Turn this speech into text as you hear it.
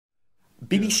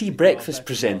BBC Breakfast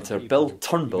presenter Bill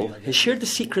Turnbull has shared the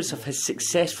secrets of his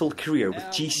successful career with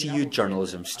GCU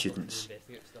Journalism students.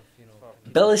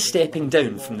 Bill is stepping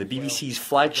down from the BBC's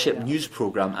flagship news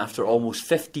programme after almost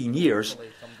 15 years,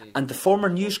 and the former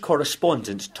news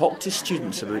correspondent talked to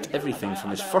students about everything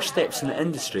from his first steps in the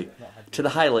industry to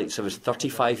the highlights of his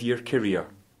 35-year career.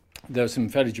 There were some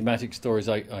fairly dramatic stories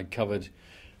I covered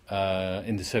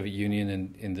in the Soviet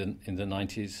Union in the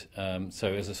 90s.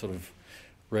 So as a sort of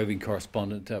roving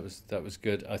correspondent, that was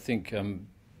good. I think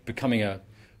becoming a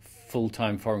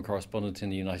full-time foreign correspondent in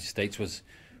the United States was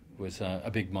a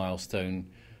big milestone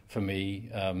for me.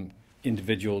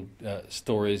 Individual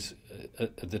stories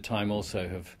at the time also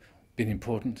have been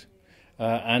important.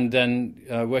 And then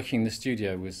working in the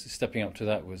studio, stepping up to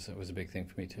that was a big thing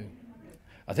for me too.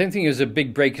 I don't think it was a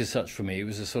big break as such for me. It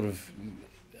was a sort of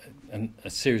a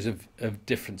series of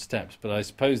different steps. But I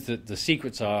suppose that the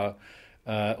secrets are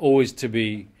always to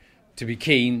be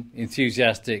keen,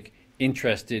 enthusiastic,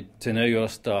 interested, to know your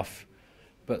stuff,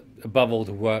 but above all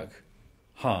to work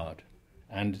hard.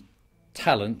 And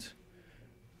talent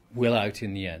will out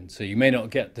in the end. So you may not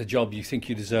get the job you think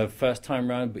you deserve first time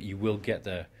round, but you will get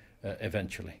there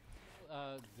eventually.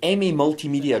 MA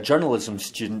Multimedia Journalism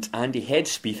student Andy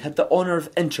Headspeed had the honour of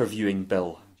interviewing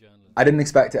Bill. I didn't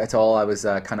expect it at all. I was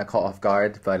kind of caught off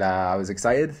guard, but I was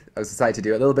excited. I was excited to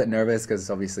do it. A little bit nervous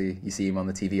because obviously you see him on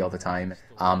the TV all the time.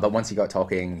 But once he got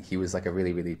talking, he was like a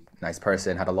really, really nice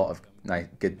person, had a lot of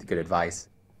good advice.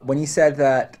 When he said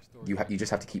that you just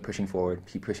have to keep pushing forward,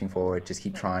 just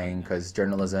keep trying, because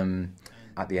journalism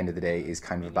at the end of the day is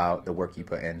kind of about the work you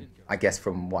put in. I guess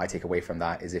from what I take away from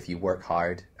that is if you work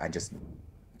hard and just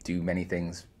do many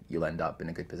things, you'll end up in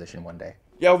a good position one day.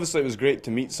 Yeah, obviously it was great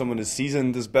to meet someone as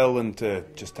seasoned as Bill and to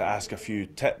ask a few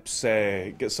tips,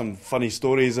 get some funny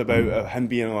stories about him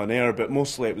being on air, but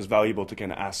mostly it was valuable to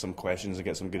kind of ask some questions and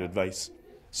get some good advice.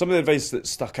 Some of the advice that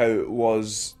stuck out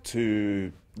was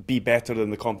to be better than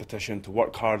the competition, to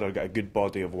work harder, get a good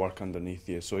body of work underneath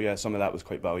you. So yeah, some of that was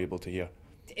quite valuable to hear.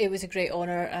 It was a great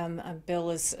honour, and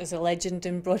Bill is a legend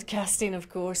in broadcasting, of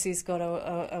course. He's got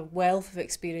a wealth of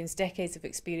experience, decades of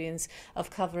experience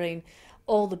of covering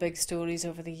all the big stories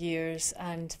over the years,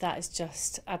 and that is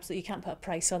just absolutely, you can't put a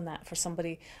price on that for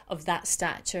somebody of that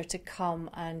stature to come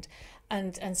and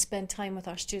spend time with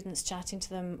our students, chatting to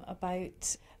them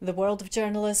about the world of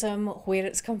journalism, where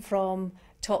it's come from,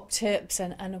 top tips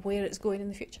and where it's going in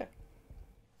the future.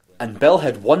 And Bill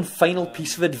had one final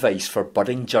piece of advice for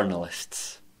budding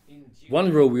journalists.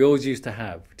 One rule we always used to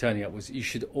have turning up was you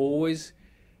should always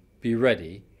be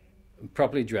ready and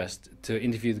properly dressed to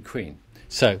interview the Queen.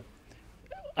 So,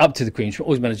 up to the Queen, she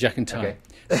always wear a jacket and tie.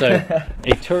 Okay. So,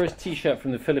 a tourist t-shirt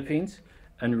from the Philippines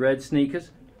and red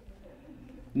sneakers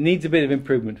needs a bit of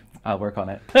improvement. I'll work on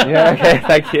it. Yeah, okay,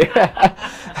 thank you.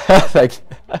 Thank you.